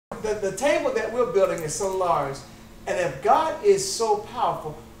the table that we're building is so large, and if God is so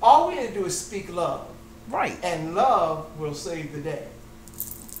powerful, all we need to do is speak love. Right. And love will save the day.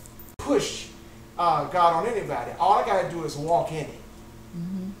 Push God on anybody. All I got to do is walk in it.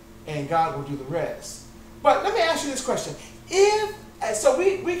 And God will do the rest. But let me ask you this question. So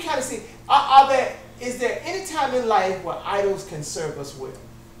we kind of see, is there any time in life where idols can serve us well?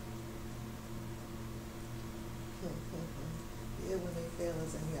 Yeah, when they fail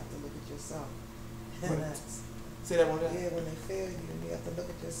us and you have to look at yourself. Say that one time. Yeah, when they fail you and you have to look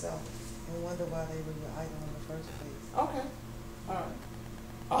at yourself and wonder why they were your idol in the first place. Okay. All right.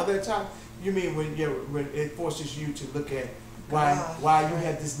 Are there times, you mean when it forces you to look at why you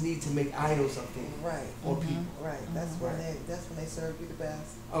have this need to make idols of things or people? Right. That's when they serve you the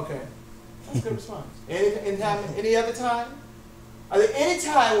best. Okay. That's a good response. Any other time? Are there any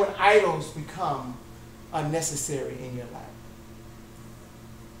time when idols become unnecessary in your life?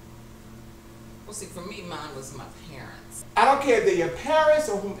 Well, see, for me, mine was my parents. I don't care if they're your parents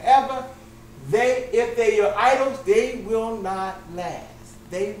or whomever, if they're your idols, they will not last.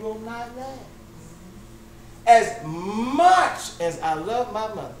 They will not last. As much as I love my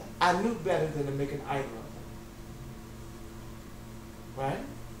mother, I knew better than to make an idol of her. Right?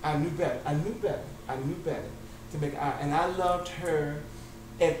 I knew better to make an idol. And I loved her.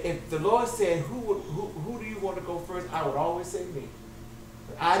 If the Lord said, who do you want to go first, I would always say me.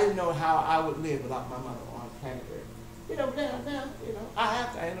 But I didn't know how I would live without my mother on planet Earth. Now, I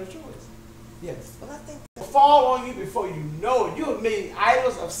have no choice. Yes. Well, I think fall on you before you know it. You have made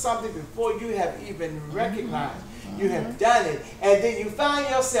idols of something before you have even recognized. You have done it, and then you find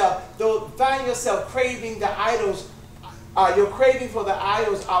yourself craving the idols. Your craving for the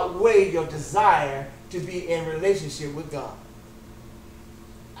idols outweigh your desire to be in relationship with God.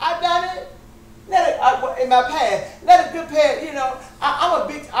 I've done it. In my past, let a good parent. I'm a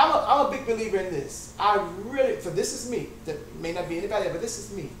big believer in this. This is me. That may not be anybody else, but this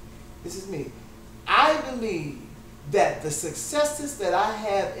is me. This is me. I believe that the successes that I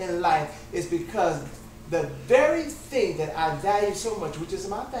have in life is because the very thing that I value so much, which are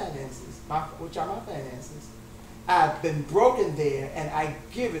my finances, I've been broken there, and I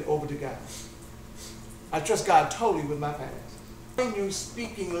give it over to God. I trust God totally with my finances. When you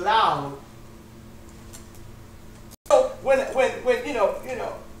speaking loud, so when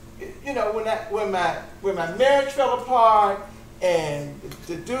my marriage fell apart and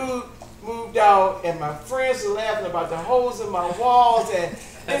the dude moved out and my friends were laughing about the holes in my walls and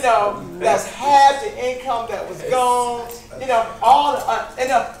that's half the income that was gone.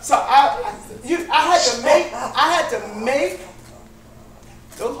 So I had to make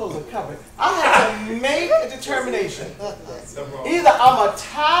those holes are covered. I had to make a determination. Either I'm gonna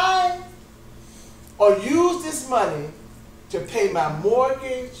tithe or use this money to pay my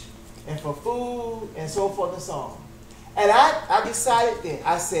mortgage and for food and so forth and so on. And I decided then,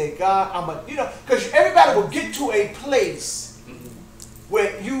 I said, God, because everybody will get to a place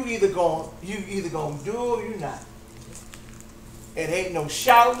where you either gonna do it or you not. It ain't no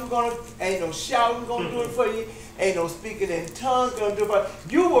shouting gonna do it for you. Ain't no speaking in tongues gonna do it for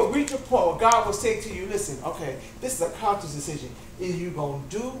you. You will reach a point where God will say to you, listen, okay, this is a conscious decision. Either you gonna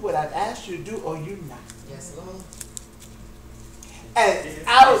do what I've asked you to do or you not. Yes, Lord. And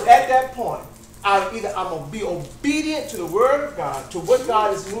I was at that point. I'm going to be obedient to the word of God, to what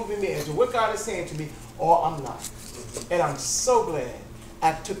God is moving me, and to what God is saying to me, or I'm not. And I'm so glad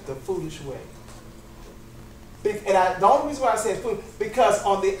I took the foolish way. And the only reason why I said foolish, because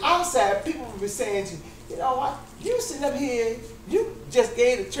on the outside, people will be saying to you, you know what, you sitting up here, you just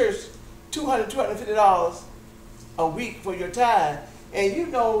gave the church $200, $250 a week for your tithe,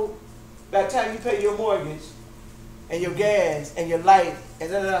 and by the time you pay your mortgage, and your gas, and your light, and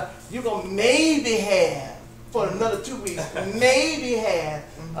you're going to maybe have, for another 2 weeks, maybe have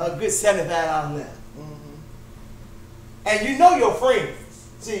a good $75 left. And your friends.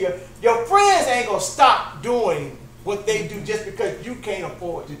 See, your friends ain't going to stop doing what they do just because you can't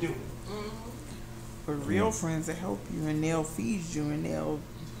afford to do it. But real friends will help you, and they'll feed you, and they'll,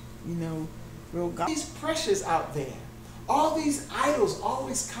 real God. These pressures out there, all these idols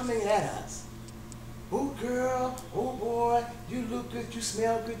always coming at us. Oh girl, oh boy, you look good, you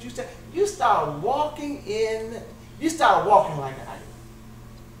smell good, you start walking like an idol.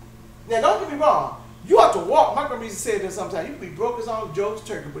 Now don't get me wrong, you have to walk. My grandma used to say this sometimes, you can be broke as on Joe's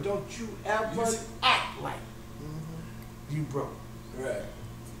turkey, but don't you ever act like you broke. Right.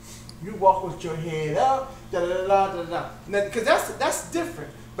 You walk with your head up, Now, because that's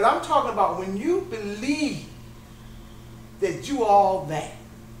different. But I'm talking about when you believe that you all that.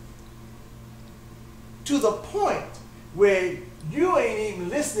 To the point where you ain't even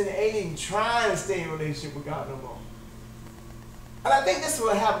listening, ain't even trying to stay in a relationship with God no more. And I think this is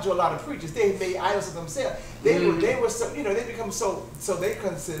what happened to a lot of preachers. They made idols of themselves. They were so, you know, they become so they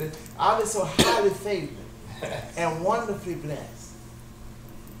considered, I've been so highly favored and wonderfully blessed.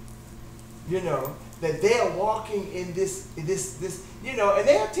 You know, that they are walking in this, you know, and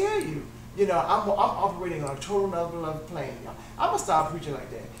they'll tell you, you know, I'm operating on a total another plane. I'm gonna start preaching like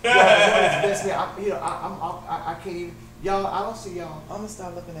that. Best man, I can't even. Y'all, I don't see y'all. I'm gonna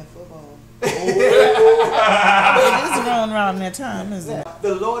start looking at football. It is around that time, isn't it?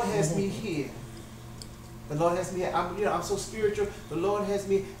 The Lord has me here. The Lord has me here. I'm so spiritual. The Lord has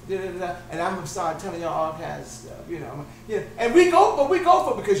me, and I'm gonna start telling y'all all kinds of stuff. You know, and we go for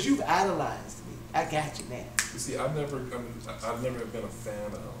it because you've idolized me. I got you now. You see, I've never been a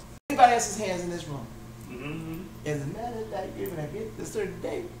fan of. Anybody else's hands in this room? As a matter of fact, even I get a certain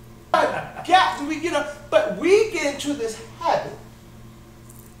day. But we get into this habit.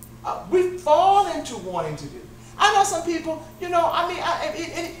 We fall into wanting to do. I know some people, you know, I mean,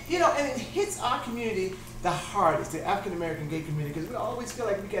 and it hits our community the hardest, the African American gay community, because we always feel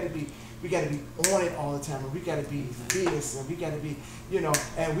like we got to be on it all the time, and we got to be this, and we got to be, you know,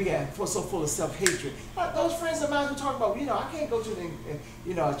 and we got so full of self-hatred. Those friends of mine who talk about, you know, I can't go to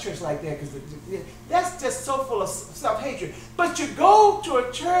a church like that because that's just so full of self-hatred. But you go to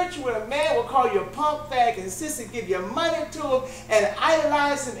a church where a man will call you a punk, fag, and insist and give your money to him and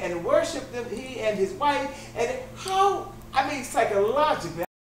idolize him and worship them, he and his wife, and how, I mean, psychologically.